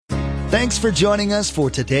Thanks for joining us for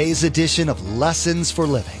today's edition of Lessons for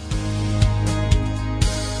Living.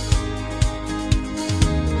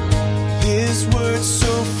 His word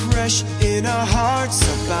so fresh in our hearts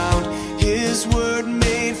abound. His word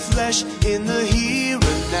made flesh in the here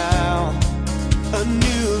and now. A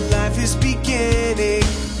new life is beginning.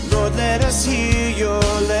 Lord, let us hear your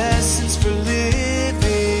lessons for living.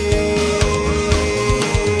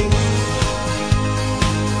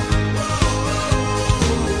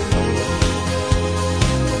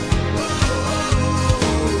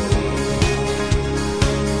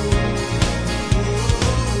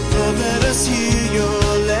 Lord, let us hear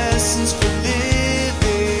your lessons for living.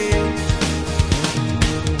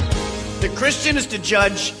 The Christian is to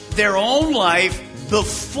judge their own life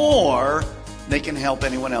before they can help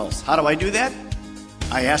anyone else. How do I do that?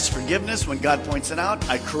 I ask forgiveness when God points it out.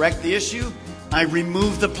 I correct the issue. I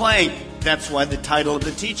remove the plank. That's why the title of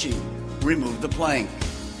the teaching, Remove the Plank.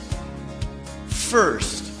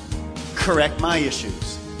 First, correct my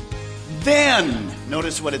issues. Then,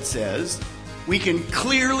 notice what it says, we can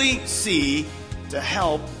clearly see to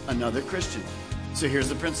help another Christian. So here's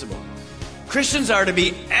the principle. Christians are to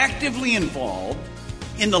be actively involved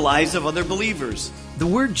in the lives of other believers. The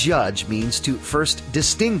word judge means to first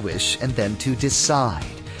distinguish and then to decide.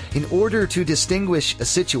 In order to distinguish a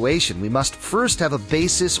situation, we must first have a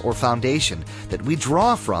basis or foundation that we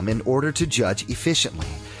draw from in order to judge efficiently.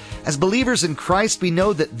 As believers in Christ, we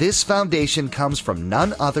know that this foundation comes from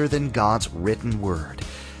none other than God's written word.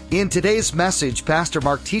 In today's message, Pastor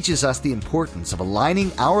Mark teaches us the importance of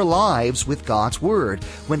aligning our lives with God's word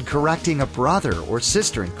when correcting a brother or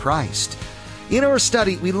sister in Christ. In our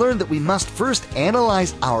study, we learned that we must first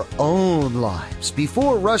analyze our own lives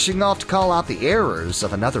before rushing off to call out the errors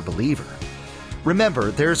of another believer.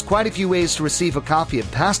 Remember, there's quite a few ways to receive a copy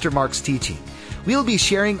of Pastor Mark's teaching. We'll be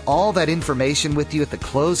sharing all that information with you at the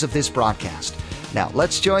close of this broadcast. Now,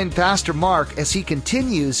 let's join Pastor Mark as he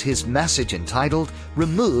continues his message entitled,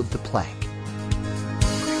 Remove the Plank.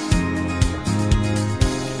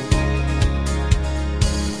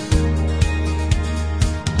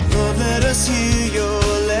 Let us hear your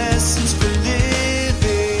lessons for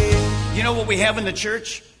living. You know what we have in the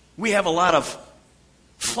church? We have a lot of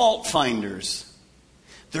fault finders.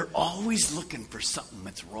 They're always looking for something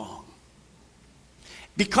that's wrong.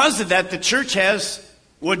 Because of that, the church has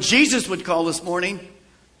what Jesus would call this morning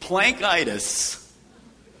plankitis.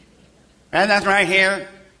 And that's right here.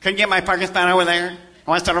 Couldn't get my parking spot over there. I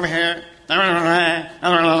want to start over here. And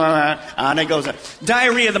it goes on.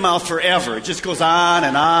 Diarrhea of the mouth forever. It just goes on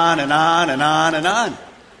and on and on and on and on.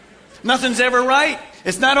 Nothing's ever right.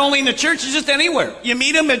 It's not only in the church, it's just anywhere. You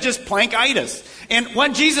meet them, it's just plankitis. And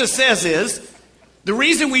what Jesus says is, the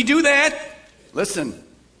reason we do that, listen,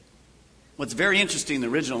 what's very interesting in the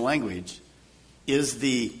original language is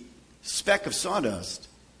the speck of sawdust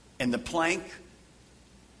and the plank,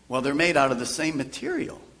 well, they're made out of the same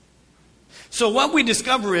material. So what we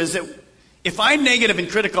discover is that if I'm negative and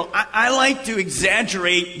critical, I like to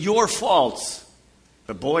exaggerate your faults.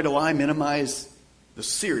 But boy, do I minimize the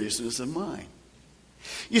seriousness of mine.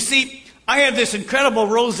 You see, I have this incredible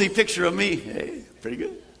rosy picture of me. Hey, pretty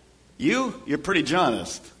good. You're pretty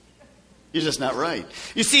jaundiced. You're just not right.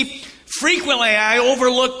 You see, frequently I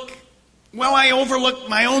overlook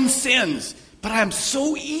my own sins. But I'm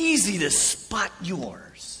so easy to spot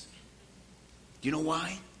yours. Do you know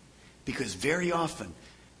why? Because very often,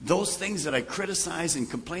 those things that I criticize and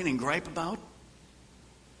complain and gripe about,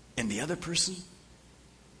 and the other person,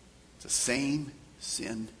 it's the same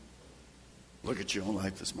sin. Look at your own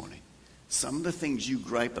life this morning. Some of the things you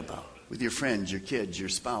gripe about with your friends, your kids, your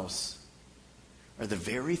spouse, are the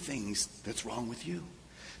very things that's wrong with you.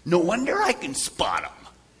 No wonder I can spot them,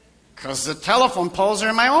 because the telephone poles are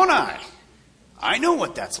in my own eye. I know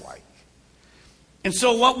what that's like. And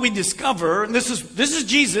so what we discover, and this is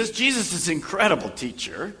Jesus. Jesus is an incredible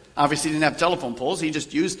teacher. Obviously he didn't have telephone poles. He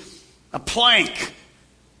just used a plank.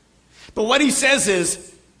 But what he says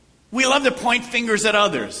is, we love to point fingers at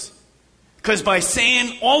others. Because by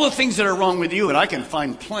saying all the things that are wrong with you, and I can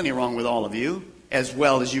find plenty wrong with all of you, as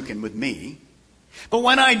well as you can with me. But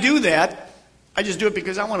when I do that, I just do it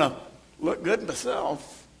because I want to look good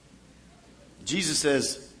myself. Jesus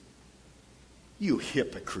says, you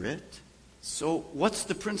hypocrite. So what's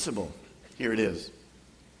the principle? Here it is.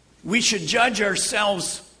 We should judge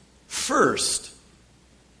ourselves first.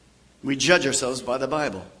 We judge ourselves by the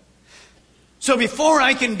Bible. So before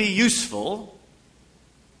I can be useful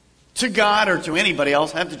to God or to anybody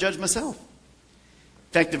else, I have to judge myself.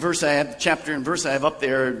 In fact, the chapter and verse I have up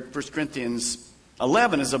there, 1 Corinthians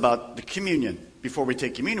 11, is about the communion. Before we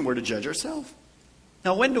take communion, we're to judge ourselves.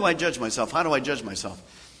 Now, when do I judge myself? How do I judge myself?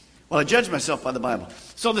 Well, I judge myself by the Bible.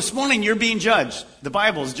 So this morning you're being judged. The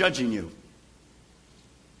Bible is judging you.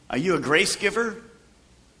 Are you a grace giver?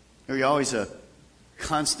 Or are you always a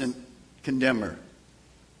constant condemner?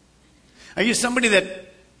 Are you somebody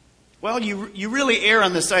that, well, you really err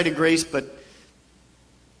on the side of grace, but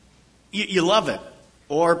you love it?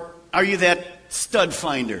 Or are you that stud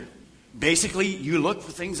finder? Basically, you look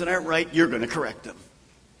for things that aren't right, you're going to correct them.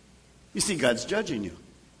 You see, God's judging you.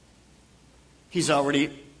 He's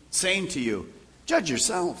already saying to you, judge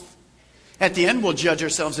yourself. At the end, we'll judge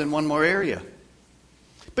ourselves in one more area.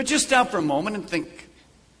 But just stop for a moment and think,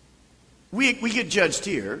 we get judged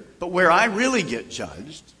here, but where I really get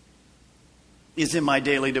judged is in my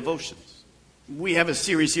daily devotions. We have a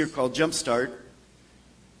series here called Jumpstart,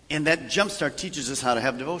 and that Jumpstart teaches us how to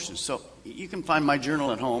have devotions. So you can find my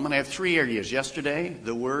journal at home, and I have 3 areas: yesterday,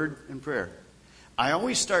 the Word, and prayer. I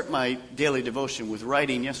always start my daily devotion with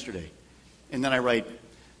writing yesterday, and then I write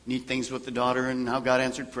neat things with the daughter and how God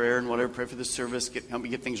answered prayer and whatever, pray for the service, help me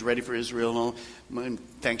get things ready for Israel, and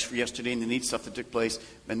thanks for yesterday and the neat stuff that took place.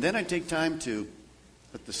 And then I take time to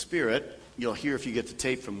let the Spirit, you'll hear if you get the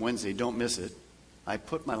tape from Wednesday, don't miss it, I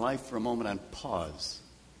put my life for a moment on pause.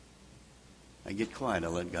 I get quiet, I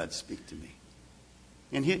let God speak to me.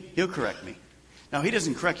 And he'll correct me. Now, he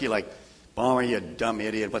doesn't correct you like, oh, you dumb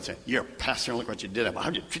idiot, what's that? You're a pastor, look what you did.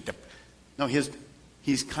 How'd you treat them? No,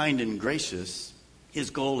 he's kind and gracious. His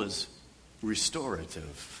goal is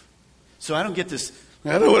restorative. So I don't get this,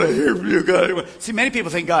 I don't want to hear from you, God. See, many people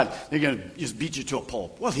think God, they're going to just beat you to a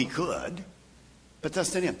pulp. Well, he could, but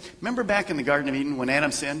that's not him. Remember back in the Garden of Eden when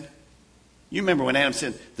Adam sinned? You remember when Adam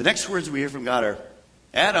sinned. The next words we hear from God are,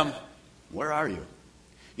 Adam, where are you?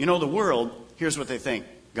 You know, the world, here's what they think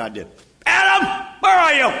God did. Adam, where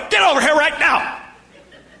are you? Get over here right now.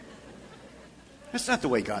 That's not the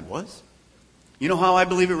way God was. You know how I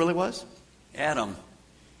believe it really was? Adam,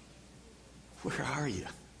 where are you?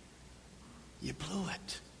 You blew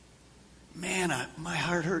it. Man, my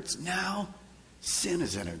heart hurts now. Sin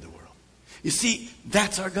has entered the world. You see,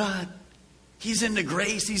 that's our God. He's into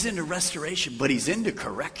grace, he's into restoration, but he's into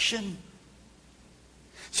correction.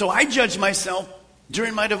 So I judge myself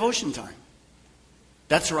during my devotion time.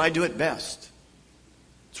 That's where I do it best.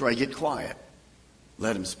 That's where I get quiet.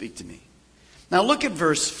 Let him speak to me. Now look at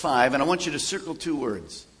verse 5, and I want you to circle 2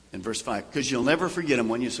 words in verse 5, because you'll never forget them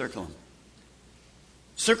when you circle them.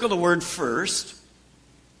 Circle the word first.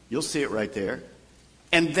 You'll see it right there.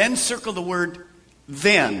 And then circle the word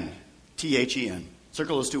then. T-H-E-N.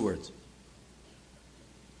 Circle those 2 words.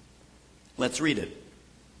 Let's read it.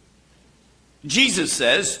 Jesus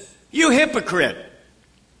says, you hypocrite.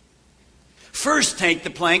 First take the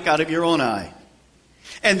plank out of your own eye,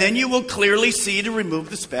 and then you will clearly see to remove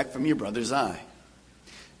the speck from your brother's eye.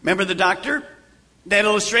 Remember the doctor? That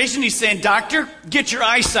illustration, he's saying, doctor, get your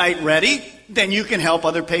eyesight ready, then you can help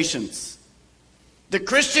other patients. The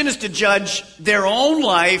Christian is to judge their own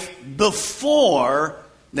life before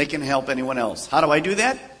they can help anyone else. How do I do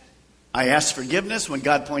that? I ask forgiveness when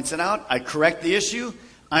God points it out. I correct the issue.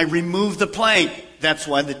 I remove the plank. That's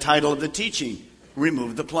why the title of the teaching,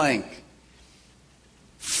 Remove the Plank.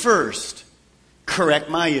 First,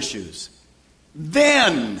 correct my issues.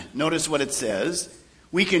 Then, notice what it says,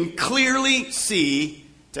 we can clearly see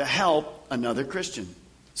to help another Christian.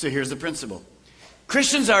 So here's the principle.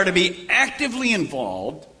 Christians are to be actively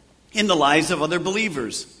involved in the lives of other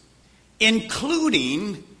believers,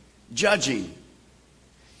 including judging.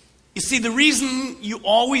 You see, the reason you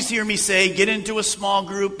always hear me say, get into a small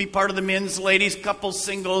group, be part of the men's, ladies, couples,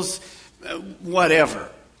 singles, whatever.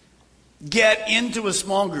 Get into a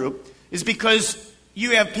small group is because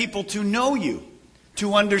you have people to know you,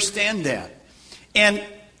 to understand that. And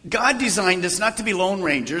God designed us not to be lone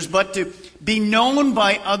rangers, but to be known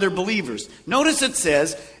by other believers. Notice it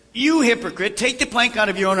says, you hypocrite, take the plank out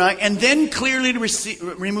of your own eye, and then clearly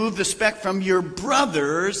remove the speck from your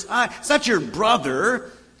brother's eye. It's not your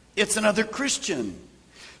brother, it's another Christian.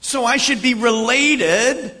 So I should be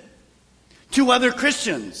related to other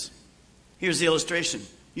Christians. Here's the illustration.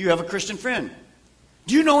 You have a Christian friend.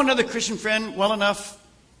 Do you know another Christian friend well enough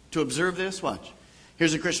to observe this? Watch.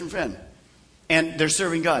 Here's a Christian friend. And they're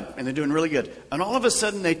serving God, and they're doing really good. And all of a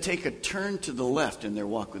sudden, they take a turn to the left in their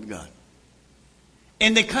walk with God.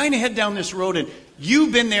 And they kind of head down this road, and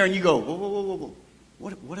you've been there, and you go, whoa, whoa, whoa, whoa, whoa.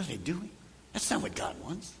 What are they doing? That's not what God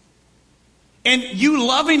wants. And you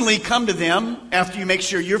lovingly come to them after you make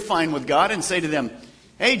sure you're fine with God and say to them,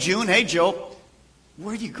 hey, June, hey, Joe,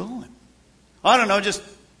 where are you going? I don't know, just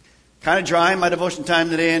kind of dry my devotion time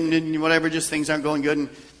today and whatever, just things aren't going good. And,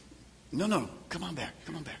 no, come on back.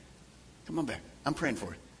 Come on back. I'm praying for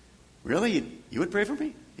you. Really? You would pray for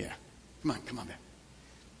me? Yeah. Come on back.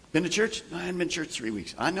 Been to church? No, I hadn't been to church 3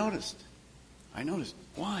 weeks. I noticed.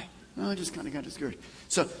 Why? Oh, I just kind of got discouraged.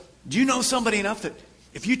 So, do you know somebody enough that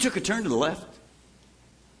if you took a turn to the left,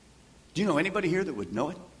 do you know anybody here that would know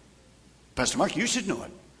it? Pastor Mark, you should know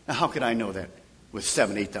it. Now, how could I know that with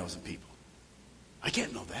 7,000, 8,000 people? I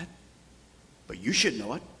can't know that. But you should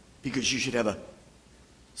know it because you should have a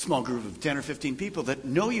small group of 10 or 15 people that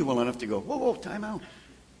know you well enough to go, whoa, time out.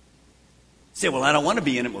 Say, well, I don't want to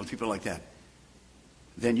be in it with people like that.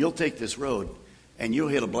 Then you'll take this road and you'll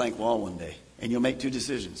hit a blank wall one day and you'll make two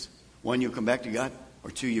decisions. One, you'll come back to God,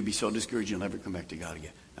 or two, you'll be so discouraged you'll never come back to God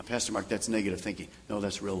again. Now, Pastor Mark, that's negative thinking. No,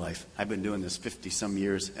 that's real life. I've been doing this 50-some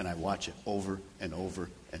years, and I watch it over and over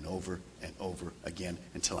and over and over again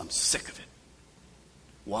until I'm sick of it.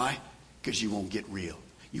 Why? Because you won't get real.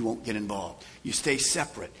 You won't get involved. You stay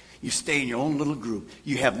separate. You stay in your own little group.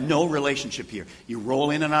 You have no relationship here. You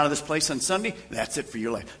roll in and out of this place on Sunday, that's it for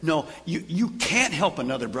your life. No, you can't help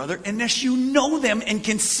another brother unless you know them and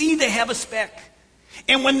can see they have a speck.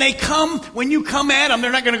 And when you come at them,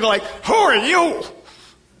 they're not going to go like, who are you?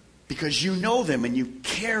 Because you know them and you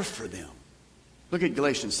care for them. Look at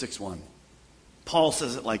Galatians 6:1. Paul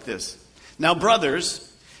says it like this. Now,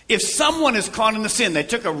 brothers, if someone is caught in the sin, they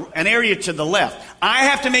took an area to the left, I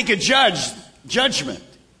have to make a judgment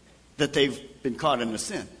that they've been caught in the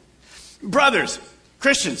sin. Brothers,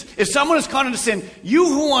 Christians, if someone is caught in the sin, you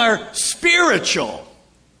who are spiritual,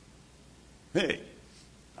 hey,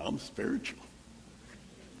 I'm spiritual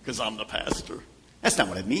because I'm the pastor. That's not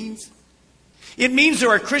what it means. It means there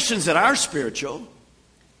are Christians that are spiritual,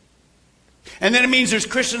 and then it means there's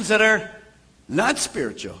Christians that are not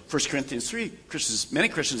spiritual. 1 Corinthians 3, many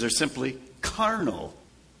Christians are simply carnal.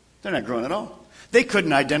 They're not growing at all. They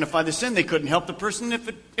couldn't identify the sin. They couldn't help the person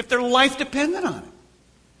if their life depended on it.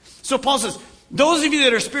 So Paul says, those of you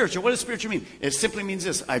that are spiritual, what does spiritual mean? It simply means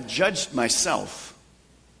this. I've judged myself,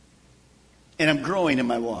 and I'm growing in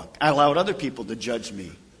my walk. I allowed other people to judge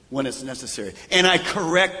me when it's necessary, and I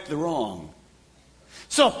correct the wrong.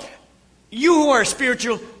 So, you who are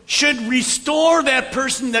spiritual should restore that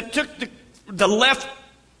person that took the left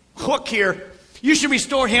hook here. You should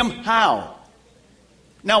restore him how?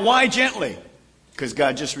 Now, why gently? Because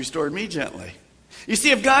God just restored me gently. You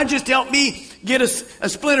see, if God just helped me get a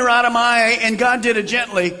splinter out of my eye and God did it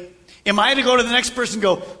gently, am I to go to the next person and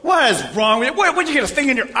go, what is wrong with you? What'd you get a thing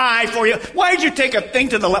in your eye for you? Why did you take a thing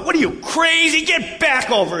to the left? What are you, crazy? Get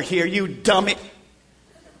back over here, you dummy.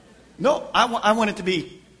 No, I want it to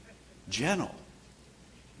be gentle,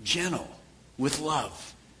 with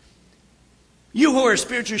love. You who are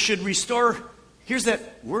spiritual should restore. Here's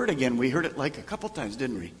that word again. We heard it like a couple times,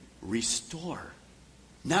 didn't we? Restore.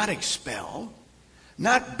 Not expel.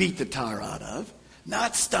 Not beat the tar out of.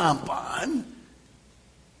 Not stomp on.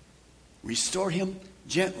 Restore him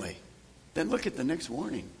gently. Then look at the next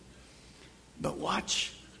warning. But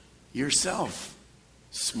watch yourself,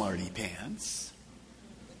 smarty pants.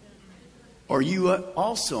 Or you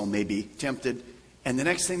also may be tempted, and the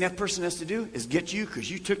next thing that person has to do is get you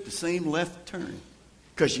because you took the same left turn.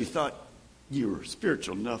 Because you thought you were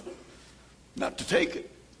spiritual enough not to take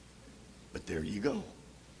it. But there you go.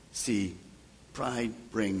 See, pride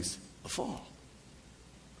brings a fall.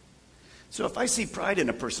 So if I see pride in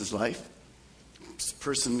a person's life, this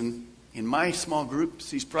person in my small group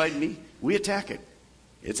sees pride in me, we attack it.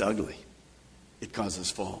 It's ugly. It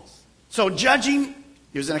causes falls. So judging,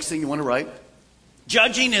 here's the next thing you want to write.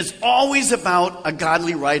 Judging is always about a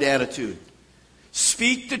godly right attitude.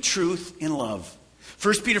 Speak the truth in love.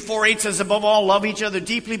 1 Peter 4:8 says, above all, love each other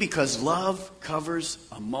deeply because love covers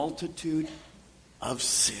a multitude of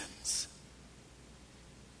sins.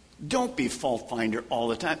 Don't be fault finder all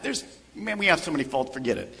the time. We have so many faults,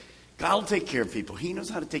 forget it. God will take care of people. He knows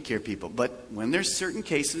how to take care of people. But when there's certain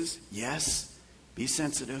cases, yes, be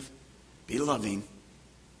sensitive, be loving,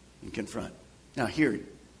 and confront. Now here,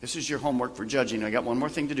 this is your homework for judging. I got one more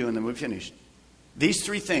thing to do and then we'll finish. These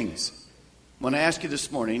three things. When I ask you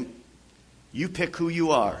this morning, you pick who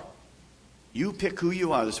you are. You pick who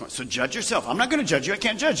you are this morning. So judge yourself. I'm not going to judge you. I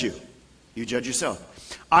can't judge you. You judge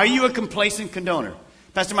yourself. Are you a complacent condoner?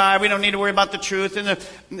 Pastor Meyer, we don't need to worry about the truth. And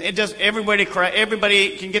everybody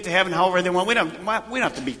can get to heaven however they want. We don't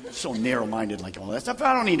have to be so narrow-minded like all that stuff.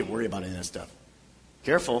 I don't need to worry about any of that stuff.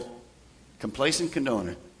 Careful. Complacent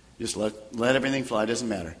condoner. Just let everything fly. It doesn't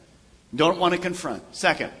matter. Don't want to confront.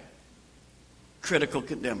 Second, critical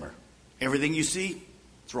condemner. Everything you see,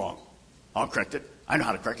 it's wrong. I'll correct it. I know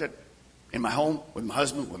how to correct it. In my home, with my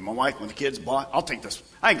husband, with my wife, with the kids, boss, I'll take this.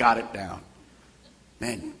 I got it down.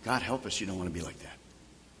 Man, God help us, you don't want to be like that.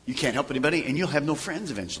 You can't help anybody, and you'll have no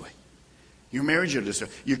friends eventually. Your marriage will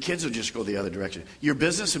your kids will just go the other direction. Your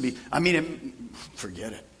business will be,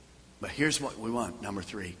 forget it. But here's what we want, number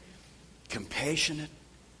 3. Compassionate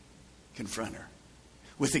confronter.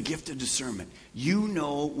 With the gift of discernment, you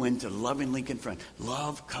know when to lovingly confront.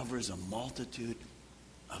 Love covers a multitude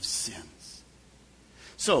of sins.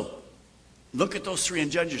 So, look at those 3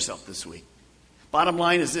 and judge yourself this week. Bottom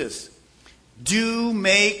line is this. Do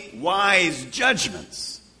make wise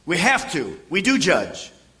judgments. We have to. We do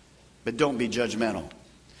judge. But don't be judgmental.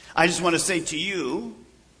 I just want to say to you,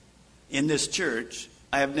 in this church,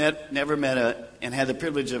 I have never met and had the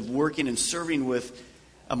privilege of working and serving with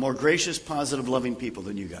a more gracious, positive, loving people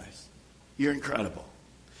than you guys. You're incredible.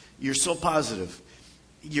 You're so positive.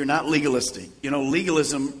 You're not legalistic. You know,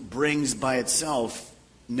 legalism brings by itself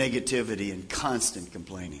negativity and constant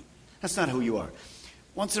complaining. That's not who you are.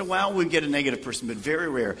 Once in a while, we get a negative person, but very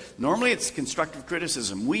rare. Normally, it's constructive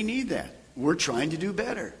criticism. We need that. We're trying to do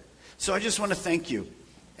better. So I just want to thank you,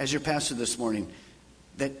 as your pastor this morning,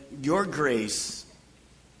 that your grace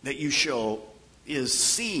that you show is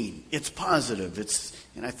seen. It's positive.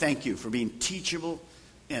 And I thank you for being teachable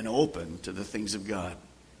and open to the things of God.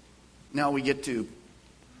 Now we get to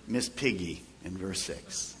Miss Piggy in verse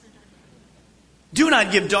 6. Do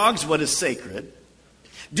not give dogs what is sacred.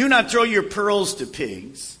 Do not throw your pearls to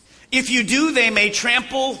pigs. If you do, they may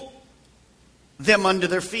trample them under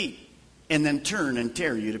their feet and then turn and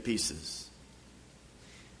tear you to pieces.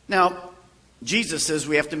 Now, Jesus says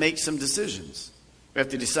we have to make some decisions. We have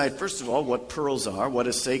to decide, first of all, what pearls are, what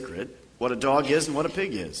is sacred, what a dog is, and what a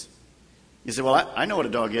pig is. You say, well, I know what a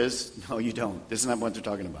dog is. No, you don't. This is not what they're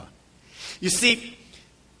talking about. You see,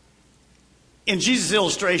 in Jesus'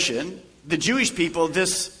 illustration, the Jewish people,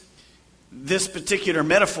 this particular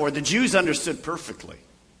metaphor, the Jews understood perfectly.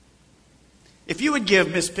 If you would give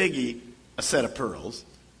Miss Piggy a set of pearls,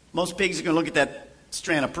 most pigs are going to look at that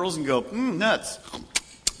strand of pearls and go, nuts.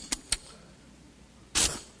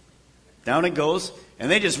 Down it goes,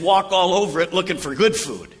 and they just walk all over it looking for good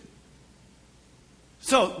food.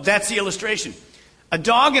 So that's the illustration. A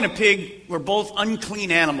dog and a pig were both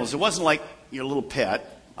unclean animals. It wasn't like your little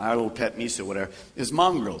pet, our little pet Misa, whatever. It was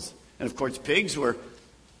mongrels. And of course, pigs were,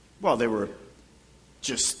 well, they were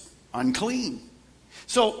just unclean.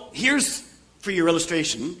 So here's, for your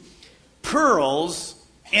illustration, pearls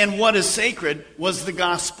and what is sacred was the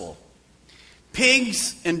gospel.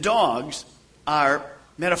 Pigs and dogs are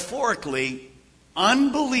metaphorically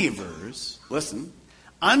unbelievers, listen,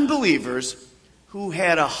 unbelievers who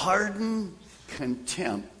had a hardened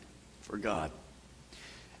contempt for God.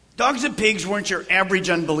 Dogs and pigs weren't your average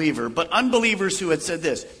unbeliever, but unbelievers who had said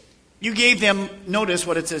this. You gave them, notice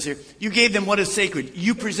what it says here, you gave them what is sacred.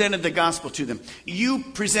 You presented the gospel to them. You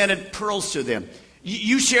presented pearls to them.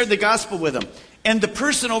 You shared the gospel with them. And the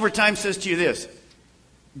person over time says to you this,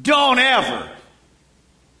 don't ever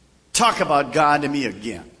talk about God to me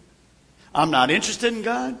again. I'm not interested in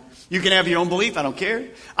God. You can have your own belief. I don't care.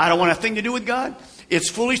 I don't want a thing to do with God. It's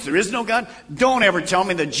foolish. There is no God. Don't ever tell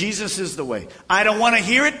me that Jesus is the way. I don't want to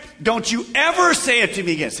hear it. Don't you ever say it to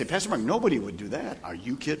me again. Say, Pastor Mark, nobody would do that. Are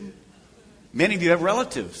you kidding? Many of you have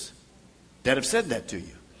relatives that have said that to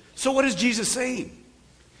you. So what is Jesus saying?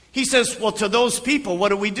 He says, well, to those people, what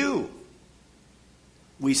do?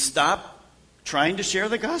 We stop trying to share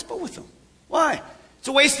the gospel with them. Why? It's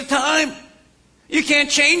a waste of time. You can't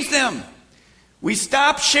change them. We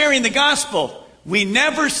stop sharing the gospel. We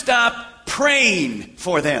never stop praying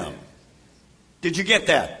for them. Did you get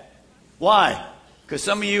that? Why? Because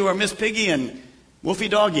some of you are Miss Piggy and Wolfie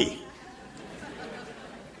Doggy.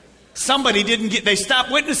 Somebody they stopped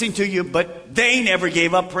witnessing to you, but they never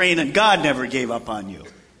gave up praying and God never gave up on you.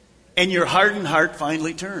 And your hardened heart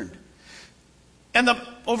finally turned. And the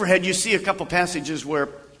overhead, you see a couple passages where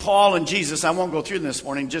Paul and Jesus, I won't go through them this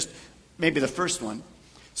morning, just maybe the first one.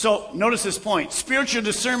 So notice this point. Spiritual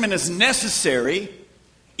discernment is necessary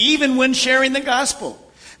even when sharing the gospel.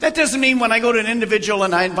 That doesn't mean when I go to an individual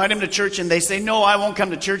and I invite him to church and they say, no, I won't come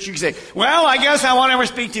to church. You can say, well, I guess I won't ever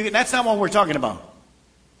speak to you. That's not what we're talking about.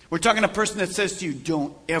 We're talking a person that says to you,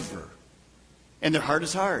 don't ever. And their heart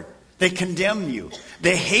is hard. They condemn you.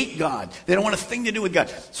 They hate God. They don't want a thing to do with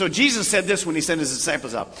God. So Jesus said this when he sent his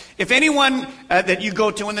disciples out. If anyone that you go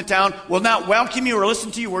to in the town will not welcome you or listen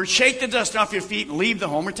to your words, shake the dust off your feet and leave the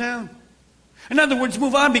home or town. In other words,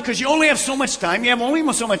 move on because you only have so much time. You have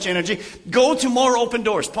only so much energy. Go to more open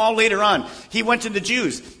doors. Paul later on, he went to the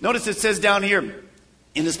Jews. Notice it says down here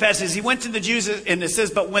in this passage, he went to the Jews and it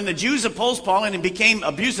says, but when the Jews opposed Paul and he became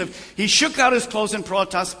abusive, he shook out his clothes in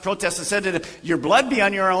protest and said to them, your blood be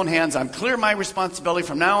on your own hands. I'm clear of my responsibility.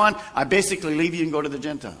 From now on, I basically leave you and go to the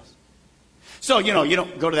Gentiles. So, you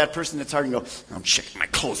don't go to that person that's hard and go, I'm shaking my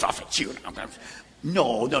clothes off at you.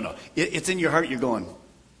 No. It's in your heart. You're going,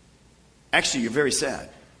 actually, you're very sad.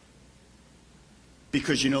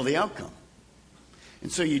 because you know the outcome.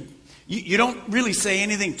 And so you don't really say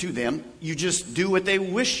anything to them. You just do what they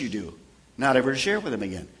wish you do. Not ever share with them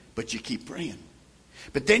again. But you keep praying.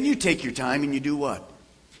 But then you take your time and you do what?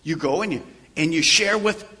 You go and you share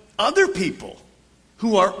with other people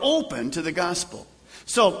who are open to the gospel.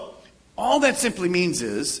 So all that simply means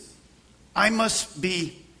is I must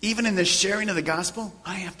be, even in the sharing of the gospel,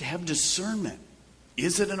 I have to have discernment.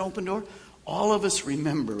 Is it an open door? All of us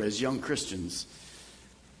remember as young Christians,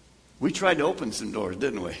 we tried to open some doors,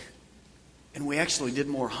 didn't we? And we actually did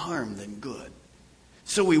more harm than good.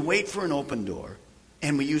 So we wait for an open door,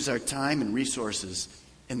 and we use our time and resources,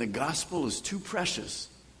 and the gospel is too precious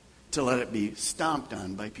to let it be stomped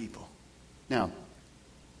on by people. Now,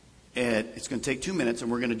 Ed, it's going to take 2 minutes, and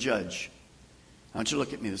we're going to judge. I want you to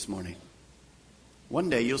look at me this morning. One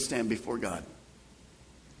day you'll stand before God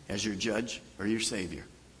as your judge or your Savior.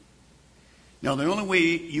 Now, the only way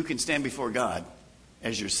you can stand before God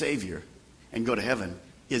as your Savior and go to heaven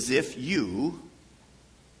is if you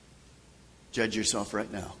judge yourself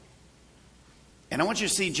right now. And I want you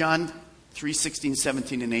to see John 3:16,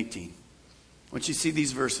 17, and 18. I want you to see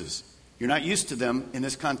these verses. You're not used to them in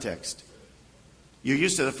this context. You're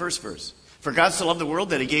used to the first verse. For God so loved the world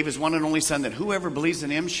that he gave his one and only Son, that whoever believes in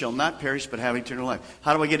him shall not perish but have eternal life.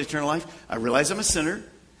 How do I get eternal life? I realize I'm a sinner.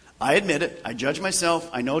 I admit it. I judge myself.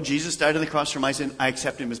 I know Jesus died on the cross for my sin. I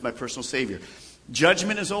accept him as my personal Savior.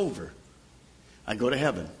 Judgment is over. I go to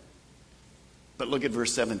heaven. But look at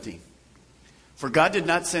verse 17. For God did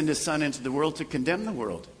not send his Son into the world to condemn the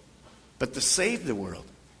world, but to save the world.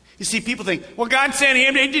 You see, people think, well, God sent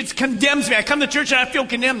him, it just condemns me. I come to church and I feel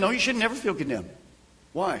condemned. No, you should never feel condemned.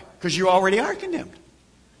 Why? Because you already are condemned.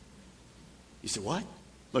 You say, what?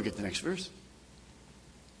 Look at the next verse.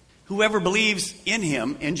 Whoever believes in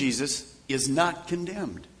him, in Jesus, is not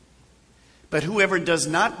condemned. But whoever does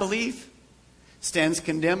not believe stands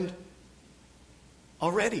condemned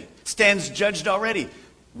already. Stands judged already.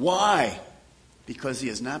 Why? Because he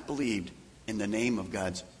has not believed in the name of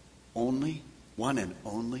God's only, one and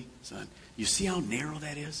only Son. You see how narrow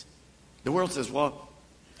that is? The world says, well,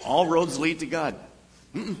 all roads lead to God.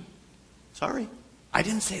 Sorry. I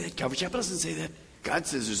didn't say that. Calvary Chapel doesn't say that. God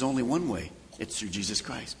says there's only one way. It's through Jesus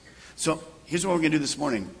Christ. So here's what we're going to do this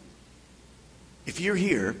morning. If you're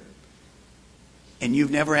here and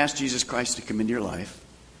you've never asked Jesus Christ to come into your life,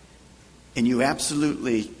 and you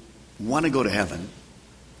absolutely want to go to heaven,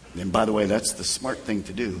 then by the way, that's the smart thing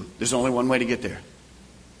to do. There's only one way to get there.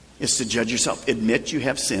 It's to judge yourself. Admit you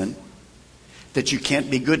have sin. That you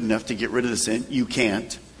can't be good enough to get rid of the sin. You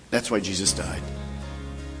can't. That's why Jesus died.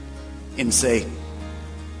 And say,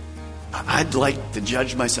 I'd like to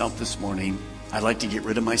judge myself this morning. I'd like to get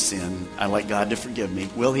rid of my sin. I'd like God to forgive me.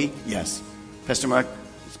 Will he? Yes. Pastor Mark,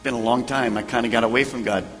 it's been a long time. I kind of got away from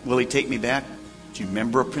God. Will he take me back? Do you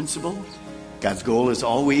remember a principle? God's goal is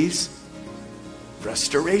always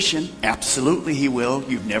restoration. Absolutely he will.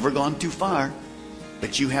 You've never gone too far.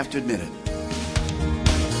 But you have to admit it.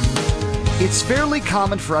 It's fairly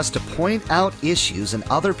common for us to point out issues in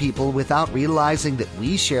other people without realizing that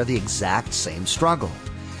we share the exact same struggle.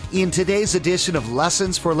 In today's edition of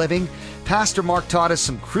Lessons for Living, Pastor Mark taught us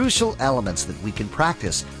some crucial elements that we can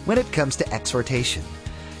practice when it comes to exhortation.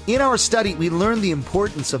 In our study, we learned the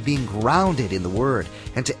importance of being grounded in the Word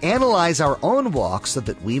and to analyze our own walk so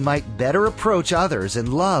that we might better approach others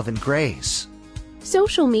in love and grace.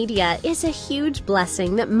 Social media is a huge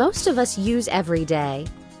blessing that most of us use every day.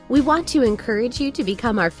 We want to encourage you to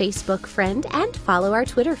become our Facebook friend and follow our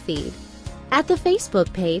Twitter feed. At the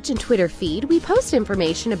Facebook page and Twitter feed, we post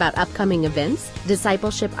information about upcoming events,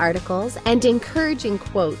 discipleship articles, and encouraging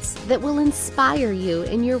quotes that will inspire you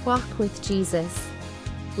in your walk with Jesus.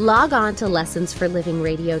 Log on to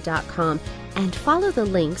lessonsforlivingradio.com and follow the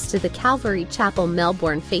links to the Calvary Chapel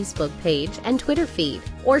Melbourne Facebook page and Twitter feed,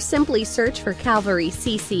 or simply search for Calvary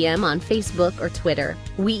CCM on Facebook or Twitter.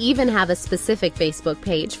 We even have a specific Facebook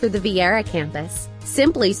page for the Viera campus.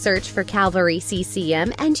 Simply search for Calvary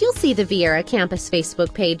CCM and you'll see the Viera campus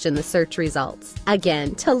Facebook page in the search results.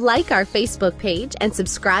 Again, to like our Facebook page and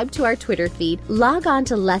subscribe to our Twitter feed, log on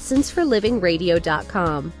to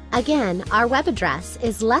lessonsforlivingradio.com. Again, our web address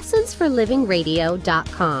is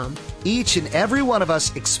lessonsforlivingradio.com. Each and every one of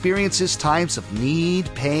us experiences times of need,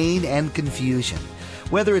 pain, and confusion.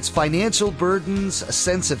 Whether it's financial burdens, a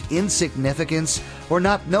sense of insignificance, or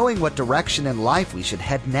not knowing what direction in life we should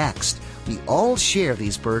head next, we all share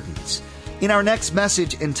these burdens. In our next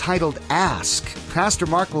message entitled Ask, Pastor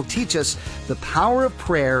Mark will teach us the power of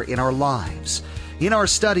prayer in our lives. In our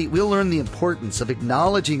study, we'll learn the importance of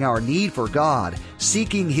acknowledging our need for God,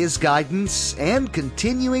 seeking His guidance, and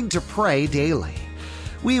continuing to pray daily.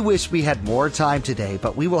 We wish we had more time today,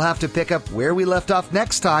 but we will have to pick up where we left off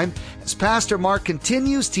next time as Pastor Mark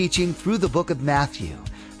continues teaching through the book of Matthew.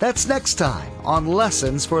 That's next time on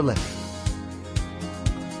Lessons for Living.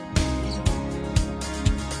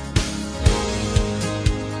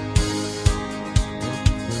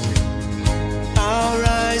 Our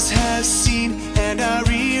eyes have seen and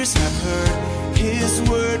our ears have heard His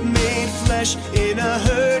word made flesh in a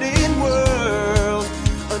hurting world.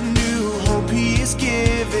 A new hope He is giving.